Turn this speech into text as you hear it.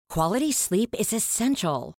Quality sleep is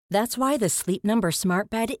essential. That's why the Sleep Number Smart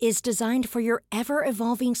Bed is designed for your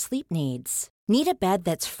ever-evolving sleep needs. Need a bed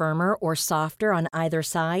that's firmer or softer on either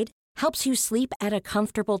side? Helps you sleep at a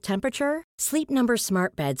comfortable temperature? Sleep Number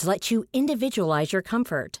Smart Beds let you individualize your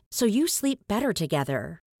comfort, so you sleep better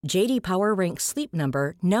together. J.D. Power ranks Sleep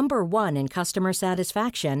Number number 1 in customer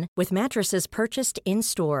satisfaction with mattresses purchased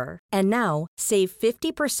in-store. And now, save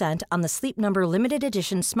 50% on the Sleep Number Limited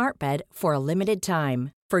Edition Smart Bed for a limited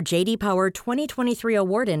time. For J.D. Power 2023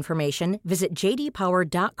 award information, visit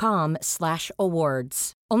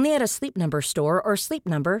jdpower.com/awards. Only at a Sleep Number store or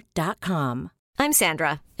sleepnumber.com. I'm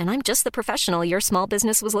Sandra, and I'm just the professional your small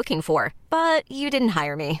business was looking for. But you didn't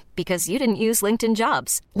hire me because you didn't use LinkedIn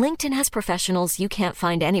Jobs. LinkedIn has professionals you can't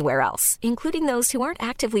find anywhere else, including those who aren't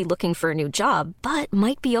actively looking for a new job, but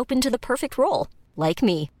might be open to the perfect role, like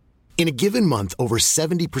me. In a given month, over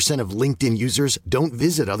 70% of LinkedIn users don't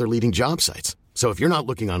visit other leading job sites. So if you're not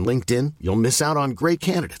looking on LinkedIn, you'll miss out on great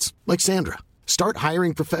candidates like Sandra. Start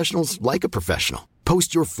hiring professionals like a professional.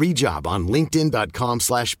 Post your free job on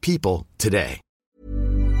linkedin.com/people today.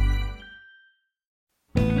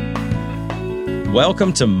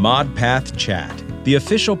 Welcome to ModPath Chat, the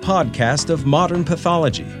official podcast of modern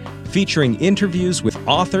pathology, featuring interviews with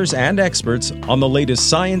authors and experts on the latest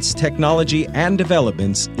science, technology, and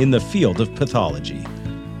developments in the field of pathology.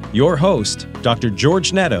 Your host, Dr.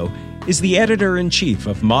 George Netto, is the editor-in-chief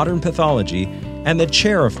of Modern Pathology and the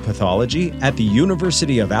chair of pathology at the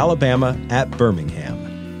University of Alabama at Birmingham.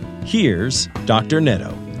 Here's Dr.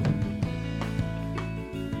 Netto.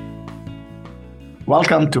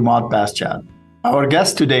 Welcome to ModPath Chat. Our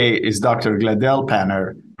guest today is Dr. Gladel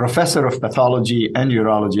Panner, professor of pathology and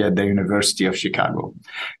urology at the University of Chicago.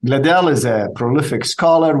 Gladel is a prolific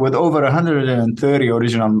scholar with over 130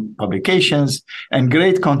 original publications and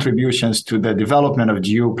great contributions to the development of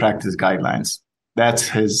GU practice guidelines. That's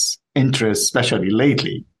his interest, especially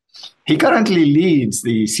lately. He currently leads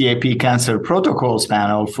the CAP Cancer Protocols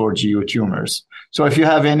panel for GU tumors. So if you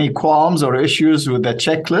have any qualms or issues with the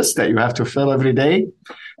checklist that you have to fill every day,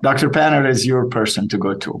 Dr. Panner is your person to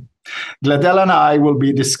go to. Gladel and I will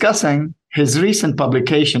be discussing his recent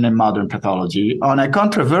publication in Modern Pathology on a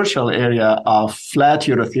controversial area of flat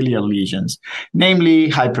urothelial lesions, namely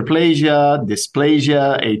hyperplasia,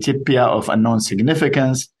 dysplasia, atypia of unknown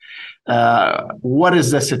significance. What is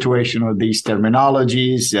the situation with these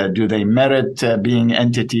terminologies? Do they merit being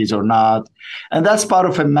entities or not? And that's part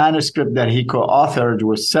of a manuscript that he co-authored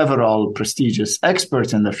with several prestigious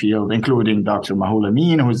experts in the field, including Dr. Mahul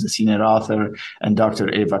Amin, who's the senior author, and Dr.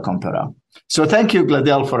 Eva Compera. So thank you,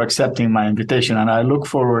 Gladel, for accepting my invitation, and I look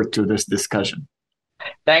forward to this discussion.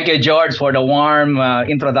 Thank you, George, for the warm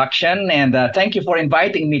introduction, and thank you for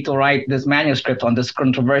inviting me to write this manuscript on this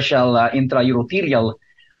controversial intraurothelial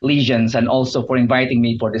lesions, and also for inviting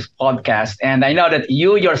me for this podcast. And I know that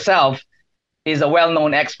you yourself is a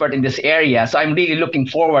well-known expert in this area, so I'm really looking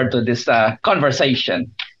forward to this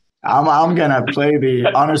conversation. I'm going to play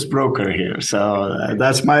the honest broker here. So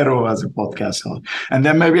that's my role as a podcast host. And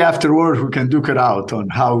then maybe afterward, we can duke it out on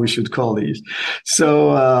how we should call these.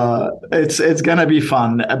 So it's going to be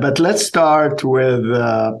fun. But let's start with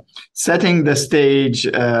setting the stage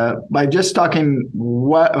by just talking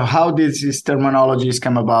how did these terminologies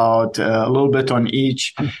come about, a little bit on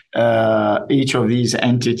each of these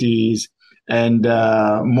entities. And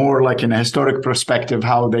more like in a historic perspective,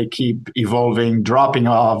 how they keep evolving, dropping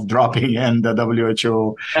off, dropping in the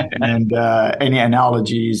WHO, and any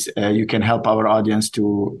analogies you can help our audience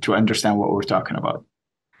to understand what we're talking about.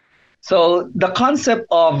 So the concept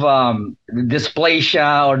of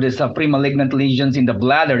dysplasia or this pre-malignant lesions in the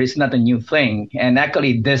bladder is not a new thing. And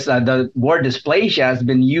actually, the word dysplasia has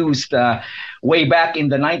been used way back in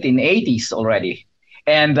the 1980s already.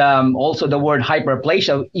 And also the word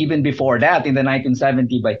hyperplasia, even before that, in the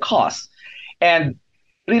 1970s by Koss. And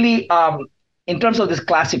really, in terms of this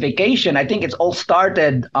classification, I think it's all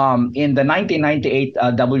started in the 1998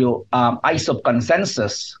 ISOP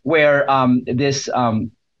consensus, where this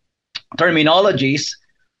terminologies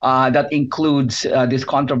that includes this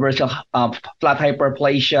controversial flat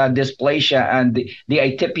hyperplasia, dysplasia, and the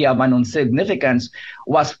atypia of unknown significance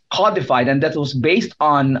was codified. And that was based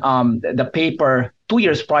on the paper 2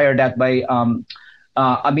 years prior that by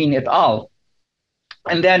Amin et al.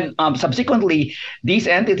 And then subsequently, these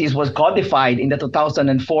entities was codified in the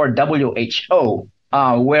 2004 WHO,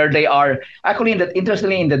 where they are actually,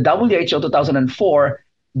 interestingly, in the WHO 2004,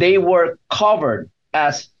 they were covered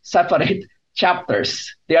as separate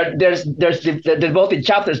chapters. There's devoted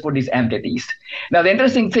chapters for these entities. Now, the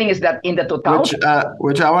interesting thing is that in the 2000,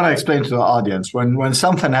 which I want to explain to the audience, when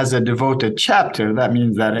something has a devoted chapter, that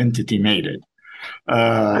means that entity made it.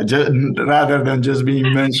 rather than just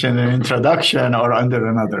being mentioned in introduction or under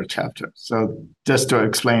another chapter. So just to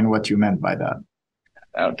explain what you meant by that.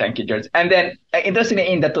 Oh, thank you, George. And then, interestingly,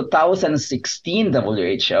 in the 2016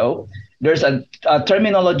 WHO, there's a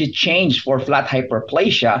terminology change for flat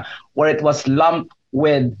hyperplasia, where it was lumped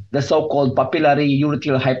with the so-called papillary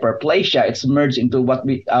urothelial hyperplasia. It's merged into what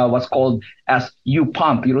was called as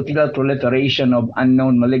UPUMP, urothelial proliferation of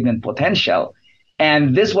unknown malignant potential.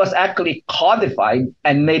 And this was actually codified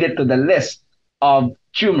and made it to the list of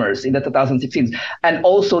tumors in the 2016. And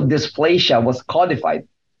also dysplasia was codified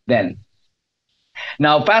then.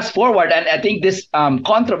 Now, fast forward, and I think this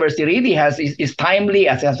controversy really is timely,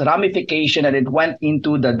 as it has ramification, and it went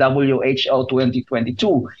into the WHO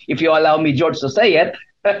 2022. If you allow me, George, to say it.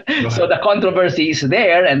 So the controversy is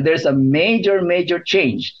there, and there's a major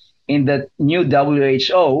change in the new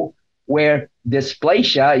WHO, where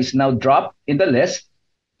dysplasia is now dropped in the list,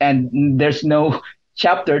 and there's no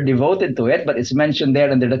chapter devoted to it, but it's mentioned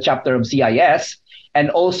there under the chapter of CIS. And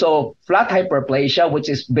also flat hyperplasia, which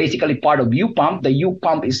is basically part of UPUMP. The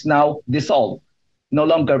UPUMP is now dissolved, no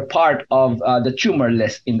longer part of the tumor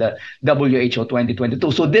list in the WHO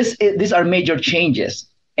 2022. So these are major changes.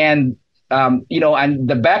 And, and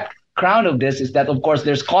the background of this is that, of course,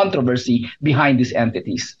 there's controversy behind these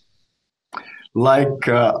entities. Like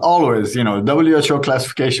always, WHO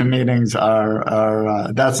classification meetings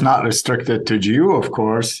are that's not restricted to GU, of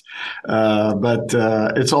course, but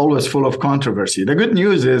it's always full of controversy. The good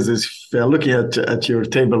news is looking at your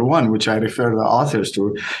table 1, which I refer the authors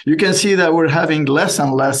to, you can see that we're having less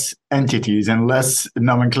and less entities and less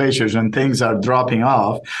nomenclatures, and things are dropping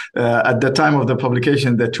off. At the time of the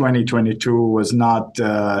publication, the 2022 was not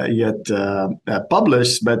yet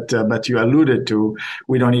published, but you alluded to,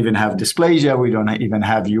 we don't even have dysplasia. We don't even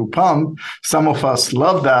have UPUMP. Some of us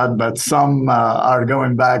love that, but some are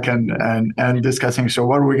going back and discussing, so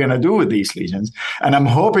what are we going to do with these lesions? And I'm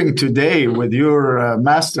hoping today, with your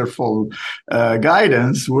masterful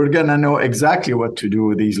guidance, we're going to know exactly what to do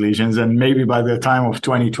with these lesions. And maybe by the time of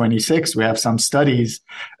 2026, we have some studies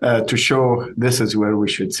to show this is where we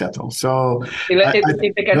should settle. So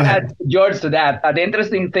if I can add, George, to that, the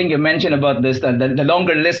interesting thing you mentioned about this, the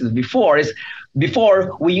longer list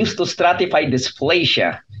before we used to stratify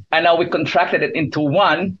dysplasia, and now we contracted it into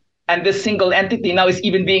one, and this single entity now is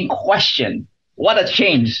even being questioned. What a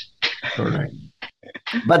change. Correct.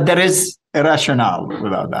 But there is a rationale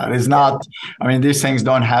without that. It's not, these things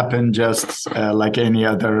don't happen just like any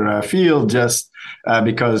other field, just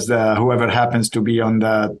because whoever happens to be on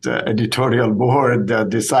that editorial board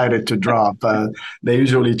decided to drop. They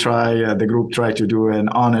usually the group try to do an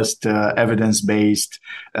honest, evidence-based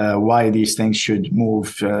why these things should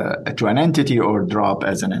move to an entity or drop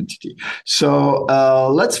as an entity. So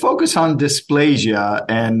let's focus on dysplasia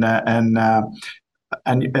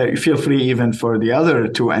and feel free even for the other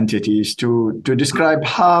 2 entities to describe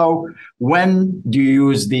when do you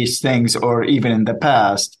use these things, or even in the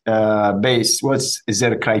past, is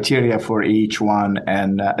there a criteria for each one,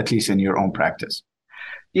 and at least in your own practice?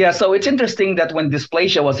 Yeah, so it's interesting that when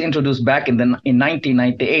dysplasia was introduced back in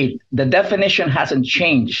 1998, the definition hasn't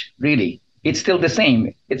changed, really. It's still the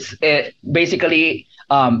same. It's basically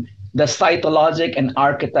the cytologic and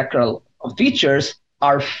architectural features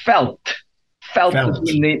are felt to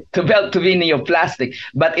be neoplastic,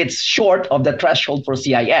 but it's short of the threshold for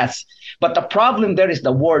CIS. But the problem there is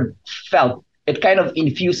the word felt. It kind of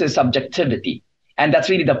infuses subjectivity, and that's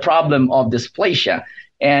really the problem of dysplasia.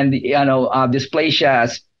 And dysplasia,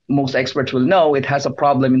 as most experts will know, it has a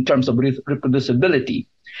problem in terms of reproducibility.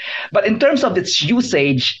 But in terms of its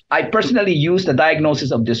usage, I personally use the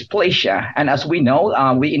diagnosis of dysplasia. And as we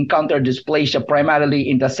know, we encounter dysplasia primarily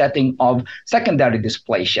in the setting of secondary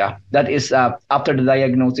dysplasia. That is after the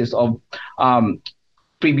diagnosis of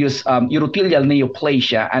previous urothelial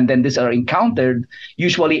neoplasia. And then these are encountered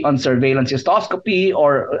usually on surveillance cystoscopy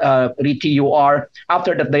or RETUR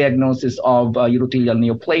after the diagnosis of urothelial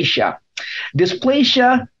neoplasia.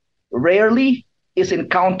 Dysplasia rarely is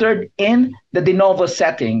encountered in the de novo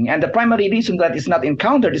setting. And the primary reason that it's not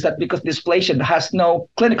encountered is that because dysplasia has no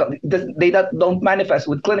clinical, they don't manifest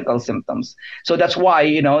with clinical symptoms. So that's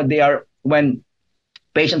why, when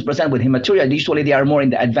patients present with hematuria, usually they are more in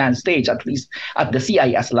the advanced stage, at least at the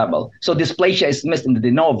CIS level. So dysplasia is missed in the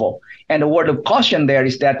de novo. And a word of caution there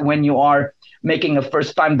is that when you are making a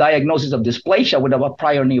first-time diagnosis of dysplasia with a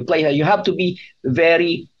prior neoplasia, you have to be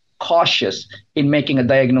very cautious in making a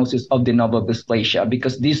diagnosis of de novo dysplasia,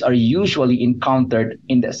 because these are usually encountered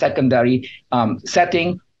in the secondary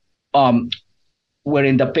setting,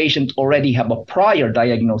 wherein the patient already have a prior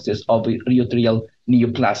diagnosis of urothelial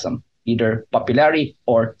neoplasm, either papillary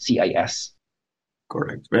or CIS.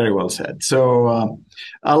 Correct. Very well said. So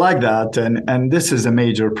I like that, and this is a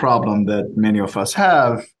major problem that many of us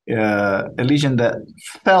have. A lesion that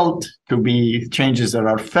felt to be changes that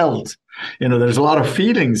are felt. There's a lot of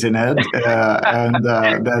feelings in it, and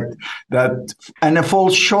and it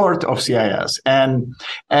falls short of CIS. And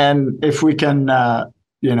if we can,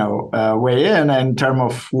 weigh in terms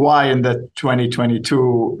of why in the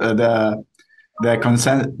 2022 the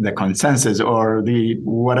consensus or the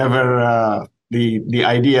whatever. The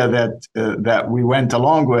idea that we went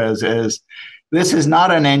along with is this is not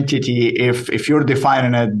an entity if you're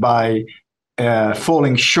defining it by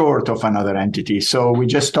falling short of another entity. So we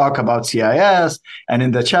just talk about CIS, and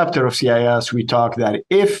in the chapter of CIS, we talk that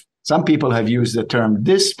if some people have used the term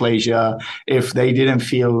dysplasia if they didn't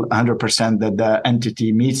feel 100% that the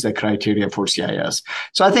entity meets the criteria for CIS.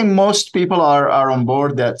 So I think most people are on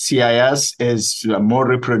board that CIS is more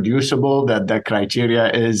reproducible, that the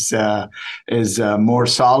criteria is more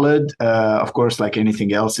solid. Of course, like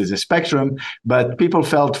anything else, is a spectrum, but people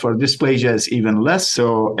felt for dysplasia is even less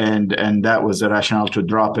so, and that was the rationale to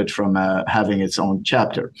drop it from having its own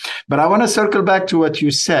chapter. But I want to circle back to what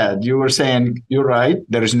you said. You were saying, you're right,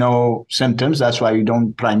 there is no symptoms. That's why you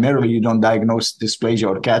don't diagnose dysplasia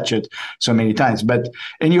or catch it so many times. But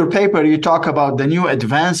in your paper, you talk about the new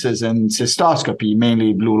advances in cystoscopy,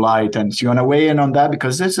 mainly blue light. And so you want to weigh in on that,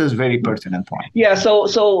 because this is a very pertinent point. Yeah.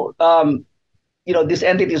 So these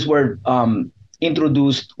entities were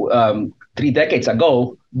introduced 3 decades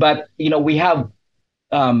ago, but we have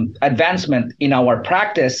advancement in our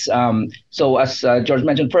practice. So as George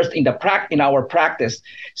mentioned, first in our practice.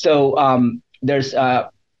 So there's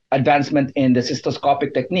advancement in the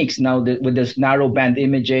cystoscopic techniques now with this narrow band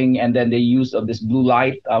imaging, and then the use of this blue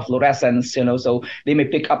light fluorescence, so they may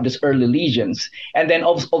pick up these early lesions. And then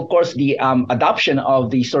of course the adoption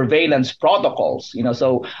of the surveillance protocols,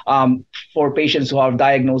 so for patients who have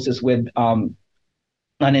diagnosis with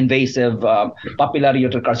non-invasive papillary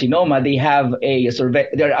urothelial carcinoma, they have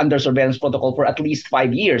they're under surveillance protocol for at least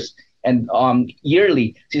 5 years, and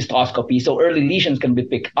yearly cystoscopy, so early lesions can be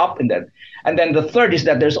picked up in that. And then the third is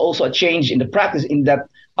that there's also a change in the practice in that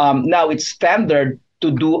now it's standard to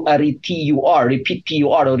do a repeat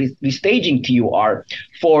TUR, or restaging TUR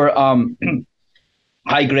for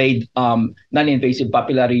high-grade non-invasive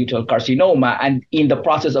papillary urothelial carcinoma. And in the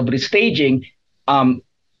process of restaging,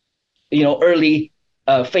 early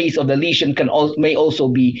phase of the lesion may also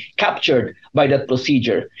be captured by that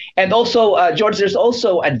procedure. And also, George, there's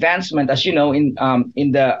also advancement, as you know, in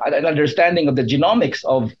the understanding of the genomics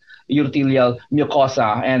of urothelial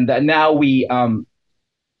mucosa, and now we,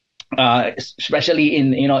 especially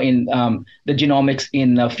in the genomics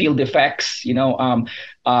in field effects,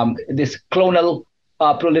 this clonal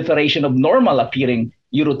proliferation of normal appearing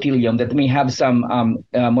urothelium that may have some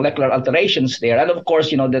molecular alterations there, and of course,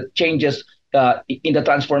 the changes in the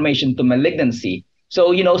transformation to malignancy.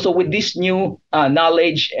 So, so with this new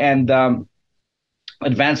knowledge and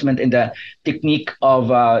advancement in the technique of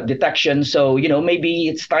detection, so, maybe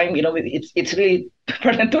it's time, it's really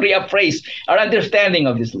important to reappraise our understanding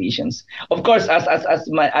of these lesions. Of course, as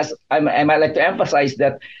I might like to emphasize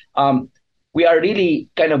that we are really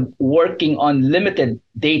kind of working on limited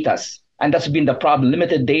data. And that's been the problem,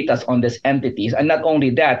 limited data on these entities. And not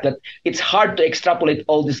only that, but it's hard to extrapolate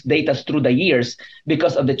all this data through the years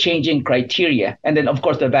because of the changing criteria. And then, of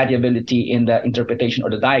course, the variability in the interpretation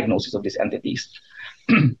or the diagnosis of these entities.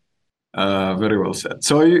 Very well said.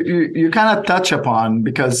 So you kind of touch upon,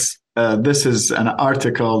 because this is an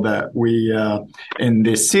article that we, in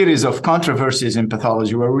this series of controversies in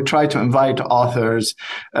pathology, where we try to invite authors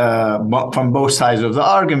from both sides of the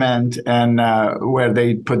argument, and where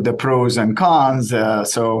they put the pros and cons.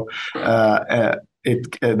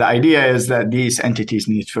 The idea is that these entities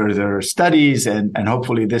need further studies, and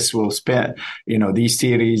hopefully this will these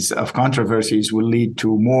series of controversies will lead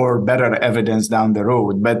to better evidence down the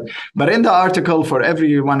road. But in the article, for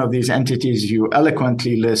every one of these entities, you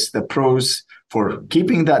eloquently list the pros for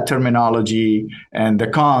keeping that terminology and the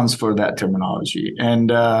cons for that terminology. And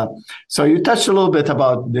so you touched a little bit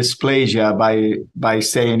about dysplasia by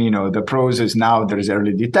saying, the pros is now there's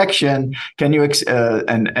early detection. Can you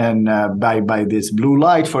by this blue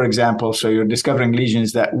light, for example, so you're discovering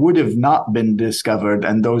lesions that would have not been discovered,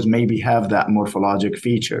 and those maybe have that morphologic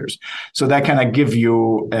features. So that kind of give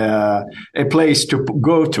you a place to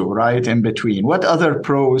go to, right, in between. What other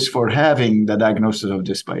pros for having the diagnosis of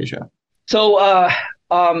dysplasia? So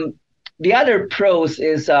the other pros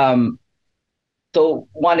is, so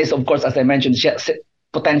one is, of course, as I mentioned,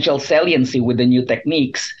 potential saliency with the new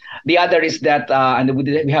techniques. The other is that, and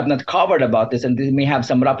we have not covered about this, and this may have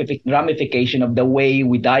some ramification of the way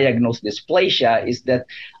we diagnose dysplasia, is that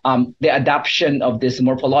the adoption of this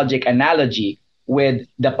morphologic analogy with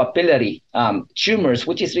the papillary tumors,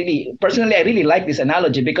 which is really, personally, I really like this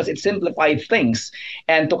analogy because it simplifies things.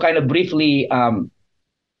 And to kind of briefly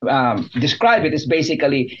describe it, is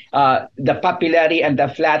basically the papillary and the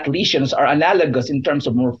flat lesions are analogous in terms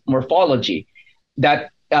of morphology.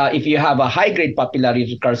 That if you have a high-grade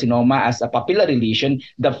papillary carcinoma as a papillary lesion,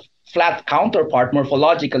 the flat counterpart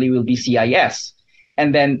morphologically will be CIS.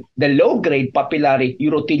 And then the low-grade papillary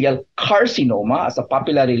urothelial carcinoma as a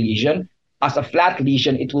papillary lesion, as a flat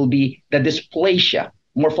lesion, it will be the dysplasia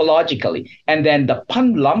morphologically. And then the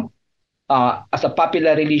pond lump as a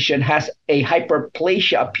papillary lesion has a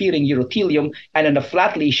hyperplasia appearing urothelium, and in a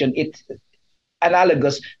flat lesion, it's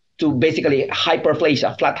analogous to basically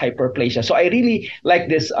hyperplasia, flat hyperplasia. So I really like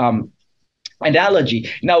this analogy.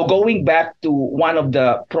 Now, going back to one of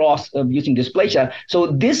the pros of using dysplasia. So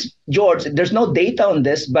this, George, there's no data on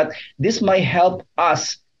this, but this might help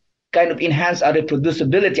us kind of enhance our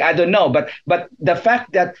reproducibility. I don't know, but the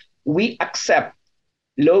fact that we accept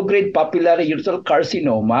low-grade papillary urothelial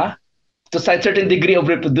carcinoma to a certain degree of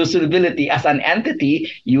reproducibility as an entity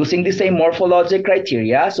using the same morphologic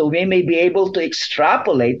criteria, so we may be able to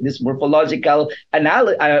extrapolate this morphological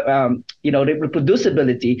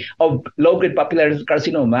reproducibility of low-grade papillary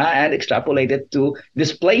carcinoma and extrapolate it to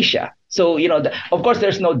dysplasia. So, of course,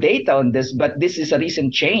 there's no data on this, but this is a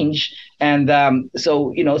recent change. And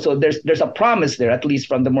so there's a promise there, at least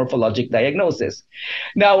from the morphologic diagnosis.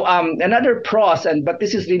 Now, another pros, but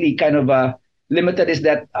this is really kind of limited, is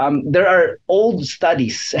that there are old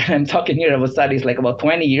studies, and I'm talking here about studies like about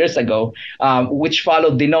 20 years ago, which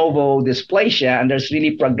followed de novo dysplasia, and there's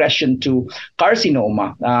really progression to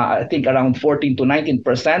carcinoma. I think around 14 to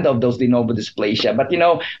 19% of those de novo dysplasia. But,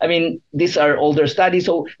 these are older studies.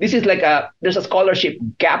 So this is like there's a scholarship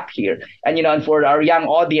gap here. And, and for our young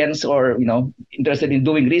audience or, interested in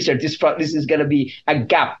doing research, this is going to be a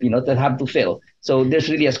gap, that have to fill. So there's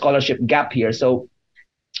really a scholarship gap here. So,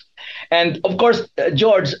 and of course,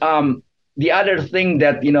 George, the other thing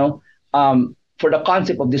that, for the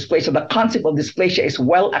concept of dysplasia is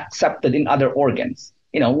well accepted in other organs.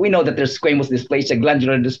 We know that there's squamous dysplasia,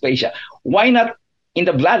 glandular dysplasia. Why not in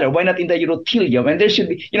the bladder? Why not in the urothelium? And there should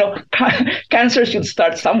be, cancer should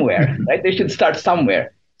start somewhere, right? They should start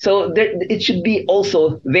somewhere. So it should be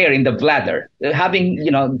also there in the bladder,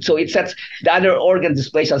 so it sets the other organ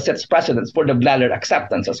dysplasia sets precedence for the bladder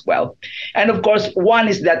acceptance as well. And of course, one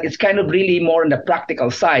is that it's kind of really more on the practical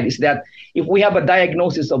side, is that if we have a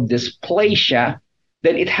diagnosis of dysplasia,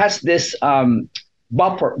 then it has this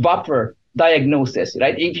buffer diagnosis,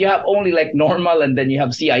 right? If you have only like normal and then you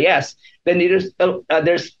have CIS, then there's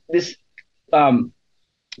this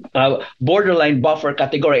borderline buffer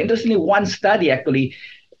category. Interestingly, one study actually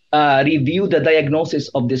reviewed the diagnosis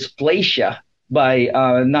of dysplasia by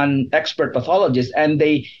non-expert pathologists, and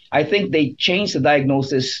I think they changed the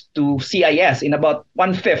diagnosis to CIS in about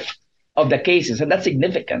 1/5 of the cases, and that's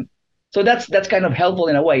significant. So that's kind of helpful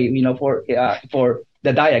in a way, for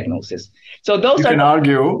the diagnosis. So you can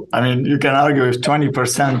argue if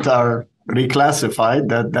 20% are reclassified,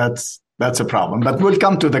 that's a problem, but we'll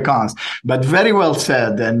come to the cons. But very well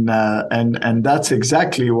said, and that's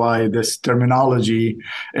exactly why this terminology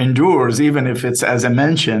endures, even if it's, as I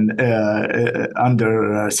mentioned,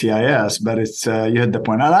 under CIS. But it's you hit the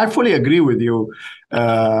point, and I fully agree with you.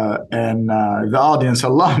 And the audience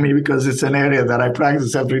allow me, because it's an area that I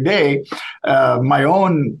practice every day. My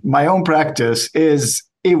own practice is.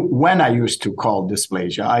 When I used to call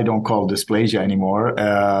dysplasia, I don't call dysplasia anymore.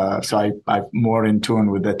 So I'm more in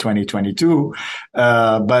tune with the 2022.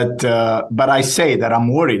 But I say that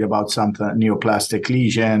I'm worried about some neoplastic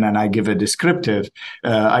lesion, and I give a descriptive.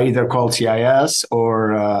 I either call CIS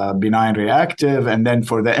or benign reactive. And then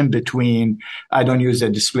for the in-between, I don't use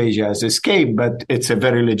the dysplasia as escape, but it's a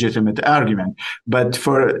very legitimate argument. But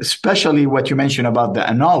for especially what you mentioned about the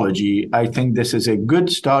analogy, I think this is a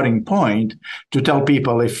good starting point to tell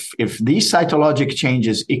people if these cytologic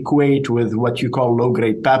changes equate with what you call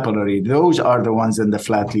low-grade papillary, those are the ones in the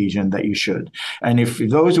flat lesion that you should. And if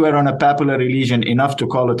those were on a papillary lesion enough to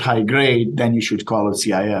call it high-grade, then you should call it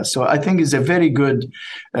CIS. So I think it's a very good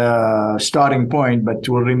starting point, but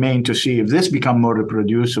will remain to see if this becomes more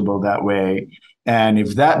reproducible that way. And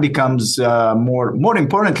if that becomes more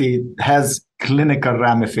importantly, has clinical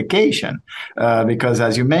ramification, because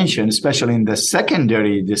as you mentioned, especially in the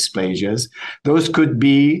secondary dysplasias, those could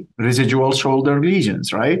be residual shoulder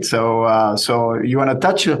lesions, right? So you want to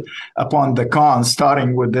touch upon the cons,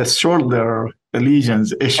 starting with the shoulder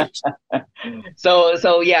lesions issues?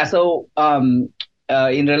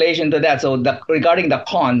 In relation to that, regarding the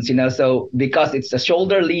cons, so because it's a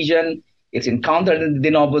shoulder lesion, it's encountered in the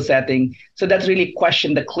de novo setting, so that's really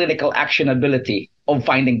question the clinical actionability of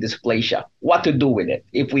finding dysplasia, what to do with it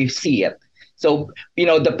if we see it. So,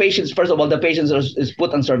 the patients, first of all, the patient is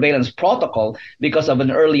put on surveillance protocol because of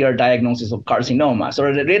an earlier diagnosis of carcinoma. So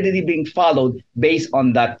they're already being followed based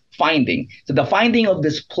on that finding. So the finding of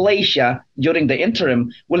dysplasia during the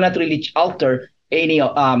interim will not really alter any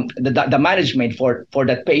the management for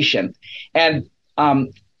that patient. And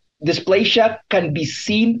dysplasia can be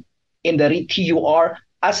seen in the TUR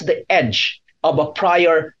as the edge of a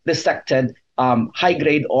prior resected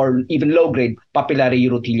high-grade or even low-grade papillary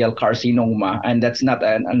urothelial carcinoma, and that's not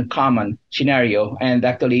an uncommon scenario. And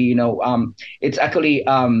actually, it's actually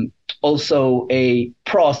also a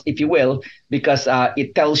pros, if you will, because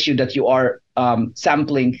it tells you that you are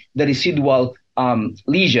sampling the residual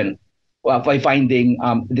lesion by finding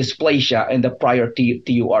dysplasia in the prior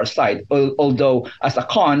TUR site. Although, as a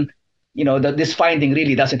con, this finding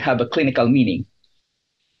really doesn't have a clinical meaning.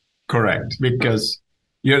 Correct, because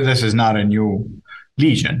this is not a new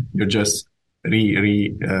lesion. You're just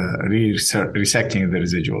resecting the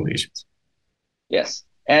residual lesions. Yes.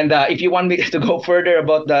 And if you want me to go further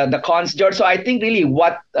about the cons, George, so I think really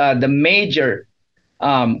what the major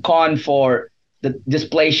con for the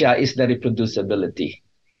dysplasia is the reproducibility.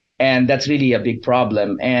 And that's really a big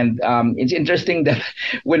problem. And it's interesting that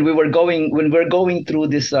when we're going through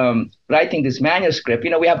this, writing this manuscript,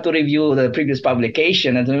 we have to review the previous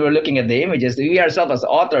publication. And when we were looking at the images, we ourselves as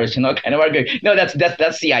authors, kind of are going, no, that's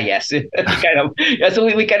CIS. So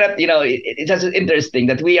we cannot, it's just interesting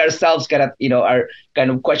that we ourselves cannot, are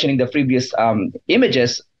kind of questioning the previous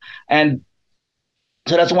images. And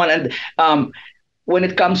so that's one. And when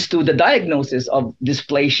it comes to the diagnosis of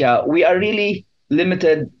dysplasia, we are really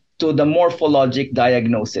limited to the morphologic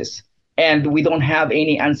diagnosis. And we don't have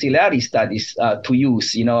any ancillary studies to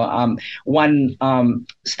use. One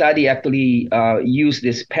study actually used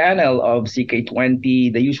this panel of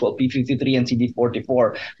CK20, the usual P53 and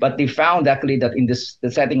CD44, but they found actually that in the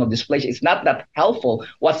setting of dysplasia, it's not that helpful.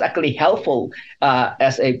 What's actually helpful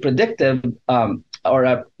as a predictive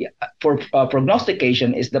for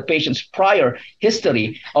prognostication is the patient's prior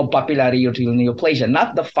history of papillary urothelial neoplasia,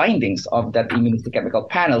 not the findings of that immunohistochemical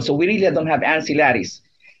panel. So we really don't have ancillaries.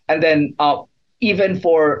 And then even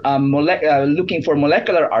for looking for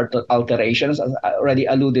molecular alterations, as I already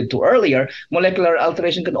alluded to earlier, molecular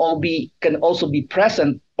alteration can also be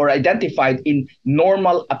present or identified in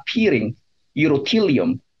normal appearing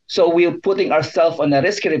urothelium. So we're putting ourselves on a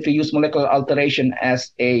risk here. If we use molecular alteration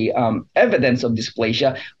as a evidence of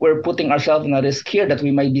dysplasia, we're putting ourselves in a risk here that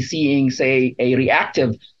we might be seeing, say, a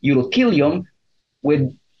reactive urothelium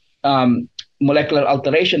with molecular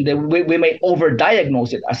alteration. That we may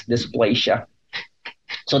overdiagnose it as dysplasia.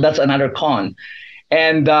 So that's another con.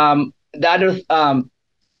 And the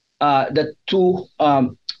two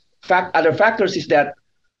other factors is that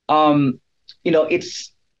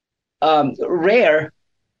it's rare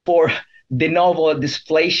for de novo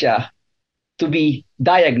dysplasia to be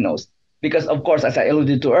diagnosed because, of course, as I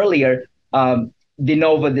alluded to earlier, de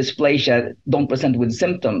novo dysplasia don't present with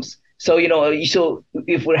symptoms. So, so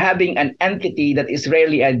if we're having an entity that is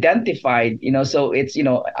rarely identified, so it's,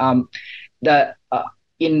 the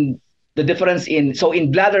difference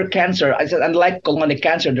in bladder cancer, I said, unlike colonic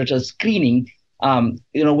cancer, there's a screening,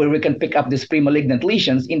 where we can pick up these pre-malignant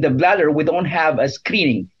lesions. In the bladder, we don't have a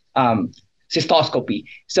screening cystoscopy.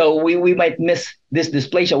 So we might miss this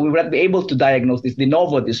dysplasia. We will not be able to diagnose this de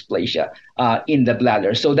novo dysplasia in the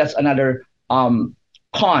bladder. So that's another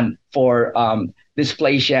con for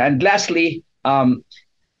dysplasia. And lastly,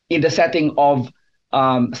 in the setting of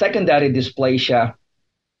secondary dysplasia,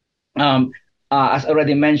 as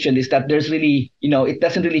already mentioned, is that there's really, it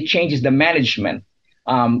doesn't really change the management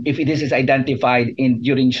if this is identified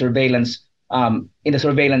during surveillance, in the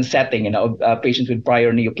surveillance setting, of patients with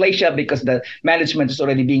prior neoplasia, because the management is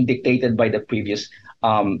already being dictated by the previous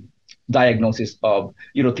diagnosis of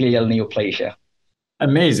urothelial neoplasia.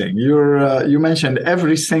 Amazing. You mentioned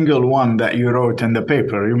every single one that you wrote in the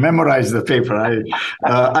paper. You memorized the paper.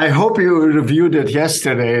 I hope you reviewed it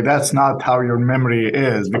yesterday. That's not how your memory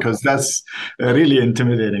is, because that's really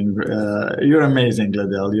intimidating. You're amazing,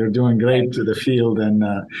 Gladel. You're doing great to the field. And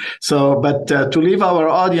but to leave our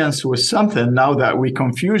audience with something now that we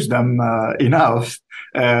confused them enough,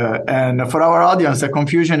 and for our audience, the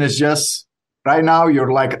confusion is just Right now,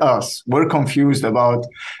 you're like us. We're confused about,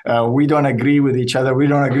 we don't agree with each other. We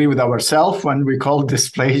don't agree with ourselves when we call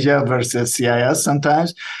dysplasia versus CIS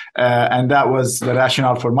sometimes. And that was the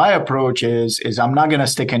rationale for my approach is I'm not going to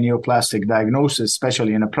stick a neoplastic diagnosis,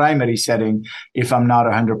 especially in a primary setting, if I'm not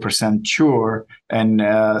 100% sure. And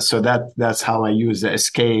so that's how I use the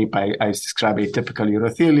escape. I describe a typical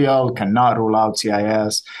urothelial, cannot rule out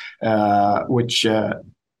CIS, which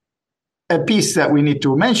a piece that we need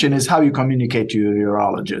to mention is how you communicate to your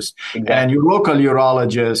urologist. Exactly. And your local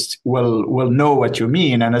urologist will know what you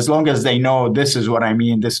mean. And as long as they know this is what I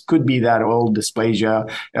mean, this could be that old dysplasia,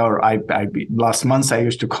 or last month I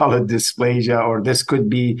used to call it dysplasia, or this could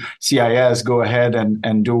be CIS, go ahead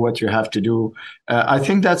and do what you have to do. I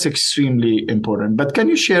think that's extremely important. But can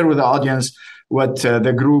you share with the audience what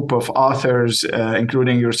the group of authors,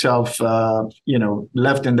 including yourself,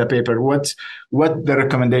 left in the paper? What the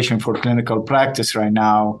recommendation for clinical practice right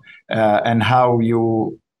now, and how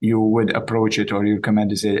you would approach it, or you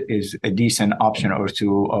recommend is a decent option or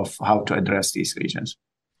two of how to address these lesions?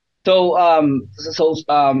 So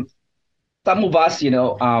some of us,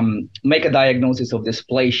 make a diagnosis of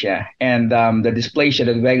dysplasia, and the dysplasia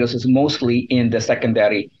that we diagnose is mostly in the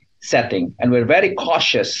secondary setting, and we're very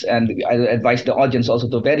cautious, and I advise the audience also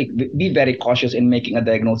to be very cautious in making a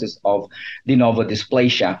diagnosis of de novo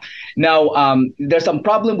dysplasia. Now, there's some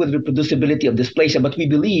problem with reproducibility of dysplasia, but we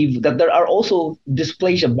believe that there are also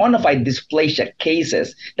bona fide dysplasia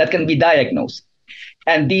cases that can be diagnosed,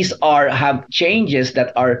 and these have changes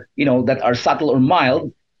that are subtle or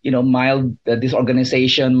mild. Mild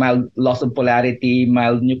disorganization, mild loss of polarity,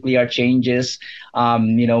 mild nuclear changes,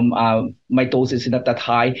 mitosis is not that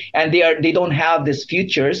high, and they don't have these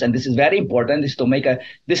features, and this is very important, is to make a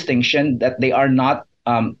distinction that they are not,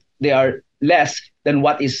 they are less than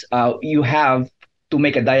what is you have to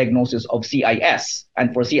make a diagnosis of CIS.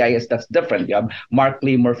 And for CIS, that's different. You have marked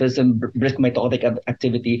pleomorphism, brisk mitotic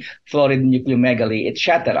activity, florid nucleomegaly,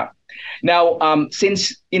 etc. Now,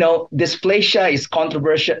 since dysplasia is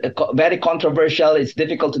controversial, very controversial, it's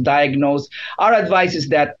difficult to diagnose, our advice is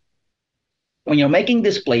that when you're making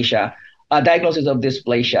dysplasia, diagnosis of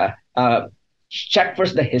dysplasia, check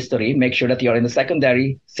first the history, make sure that you're in the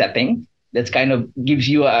secondary setting. That kind of gives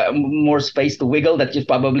you more space to wiggle, that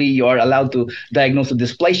you are allowed to diagnose the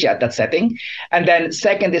dysplasia at that setting. And then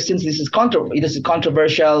second is, since this is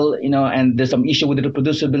controversial, and there's some issue with the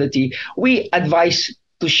reproducibility, we advise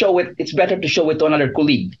to show it. It's better to show it to another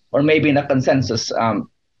colleague, or maybe in a consensus,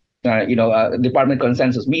 department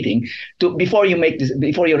consensus meeting, before you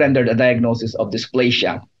render the diagnosis of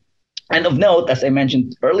dysplasia. And of note, as I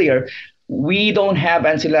mentioned earlier, we don't have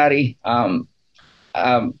ancillary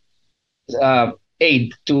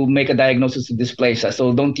aid to make a diagnosis of dysplasia.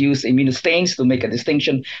 So don't use immunostains to make a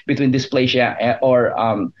distinction between dysplasia or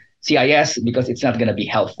CIS, because it's not going to be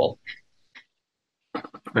helpful.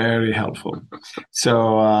 Very helpful.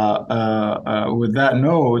 So with that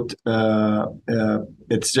note,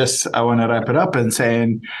 it's just, I want to wrap it up and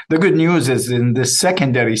saying the good news is in the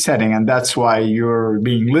secondary setting, and that's why you're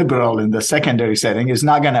being liberal in the secondary setting, is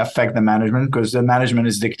not going to affect the management, because the management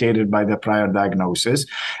is dictated by the prior diagnosis.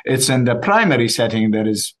 It's in the primary setting that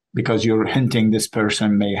is, because you're hinting this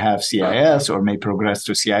person may have CIS or may progress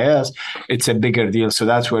to CIS, it's a bigger deal. So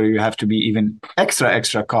that's where you have to be even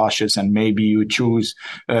extra cautious, and maybe you choose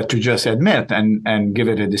to just admit and give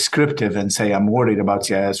it a descriptive and say, I'm worried about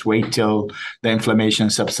CIS, wait till the inflammation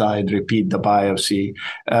subside, repeat the biopsy.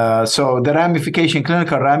 So the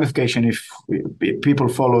clinical ramification, if people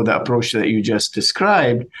follow the approach that you just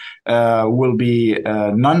described, will be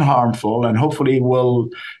non-harmful, and hopefully will,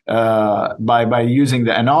 by using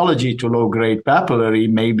the analogy to low-grade papillary,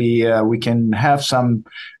 maybe we can have some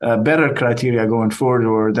better criteria going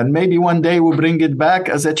forward, and maybe one day we'll bring it back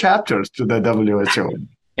as a chapter to the WHO.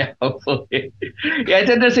 Yeah, hopefully. Yeah, it's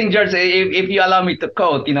interesting, George. If you allow me to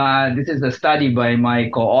quote, this is a study by my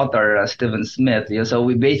co-author, Stephen Smith. So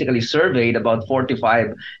we basically surveyed about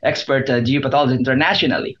 45 expert geopathologists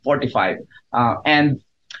internationally, 45. And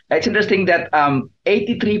it's interesting that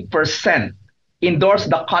 83% endorse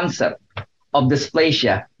the concept of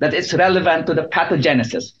dysplasia, that it's relevant to the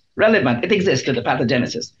pathogenesis. It exists to the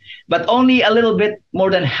pathogenesis. But only a little bit more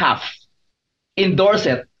than half endorse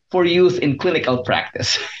it for use in clinical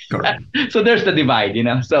practice. So there's the divide,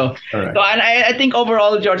 So, right. So, and I think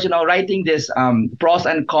overall, George, writing this pros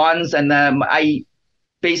and cons, and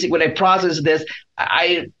when I processed this,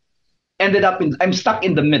 I ended up I'm stuck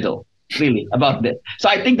in the middle, really, about this. So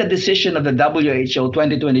I think the decision of the WHO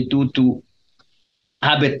 2022 to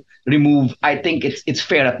have it remove, I think it's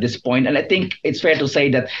fair at this point. And I think it's fair to say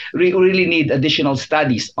that we really need additional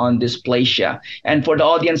studies on dysplasia. And for the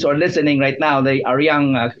audience who are listening right now, our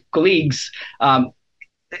young colleagues,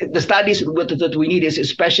 the studies that we need is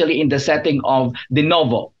especially in the setting of de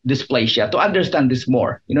novo dysplasia to understand this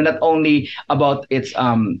more. Not only about its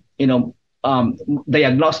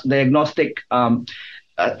diagnostic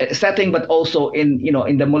setting, but also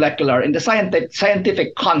in the molecular, in the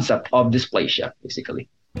scientific concept of dysplasia, basically.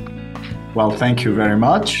 Well, thank you very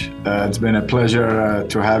much. It's been a pleasure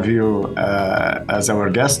to have you as our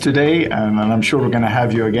guest today, and I'm sure we're going to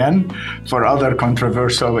have you again for other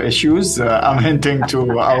controversial issues. I'm hinting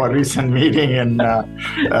to our recent meeting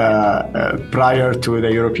prior to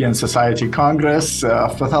the European Society Congress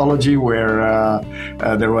of Pathology, where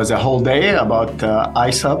there was a whole day about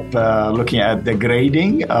ISUP looking at the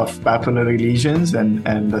grading of papillary lesions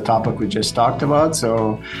and the topic we just talked about.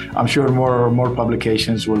 So I'm sure more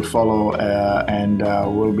publications will follow. And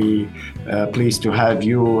we'll be pleased to have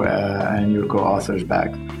you and your co-authors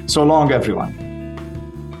back. So long, everyone.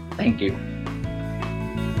 Thank you.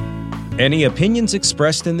 Any opinions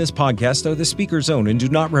expressed in this podcast are the speaker's own and do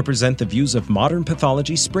not represent the views of Modern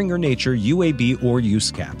Pathology, Springer Nature, UAB, or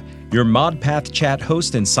USCAP. Your ModPath Chat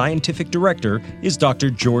host and scientific director is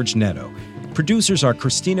Dr. George Netto. Producers are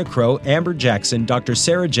Christina Crow, Amber Jackson, Dr.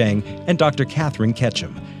 Sarah Jang, and Dr. Catherine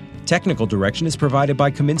Ketchum. Technical direction is provided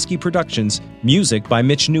by Kaminsky Productions, music by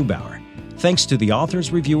Mitch Neubauer. Thanks to the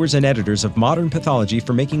authors, reviewers, and editors of Modern Pathology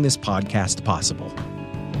for making this podcast possible.